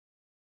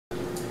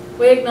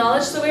We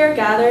acknowledge that we are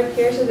gathered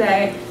here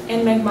today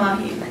in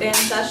Mi'kmahi, the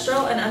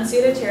ancestral and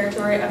unceded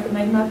territory of the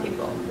Mi'kmaq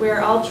people. We are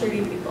all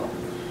treaty people.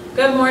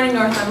 Good morning,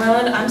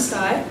 Northumberland. I'm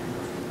Sky.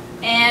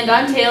 And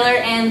I'm Taylor,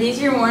 and these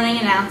are your morning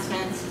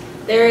announcements.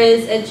 There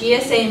is a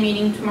GSA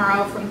meeting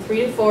tomorrow from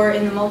 3 to 4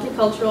 in the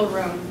multicultural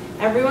room.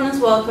 Everyone is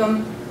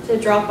welcome to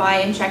drop by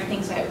and check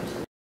things out.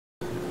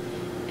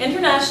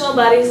 International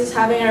Buddies is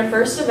having our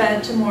first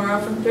event tomorrow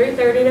from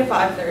 3:30 to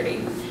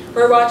 5:30.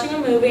 We're watching a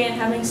movie and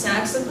having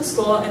snacks at the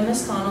school in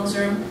Miss Connell's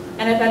room,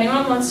 and if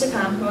anyone wants to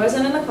come who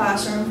isn't in the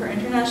classroom for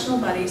International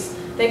Buddies,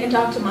 they can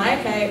talk to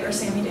Maya Kay or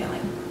Sammy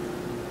Daling.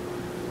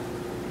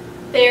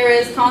 There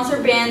is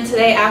concert band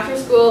today after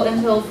school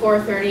until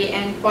 4:30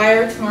 and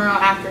choir tomorrow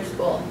after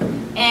school.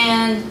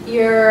 And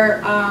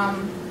your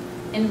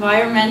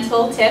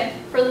environmental tip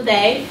for the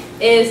day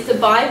is to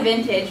buy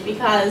vintage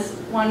because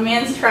one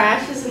man's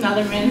trash is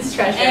another man's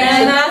treasure.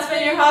 And that's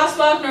been your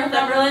Hawkswalk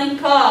Northumberland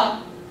call.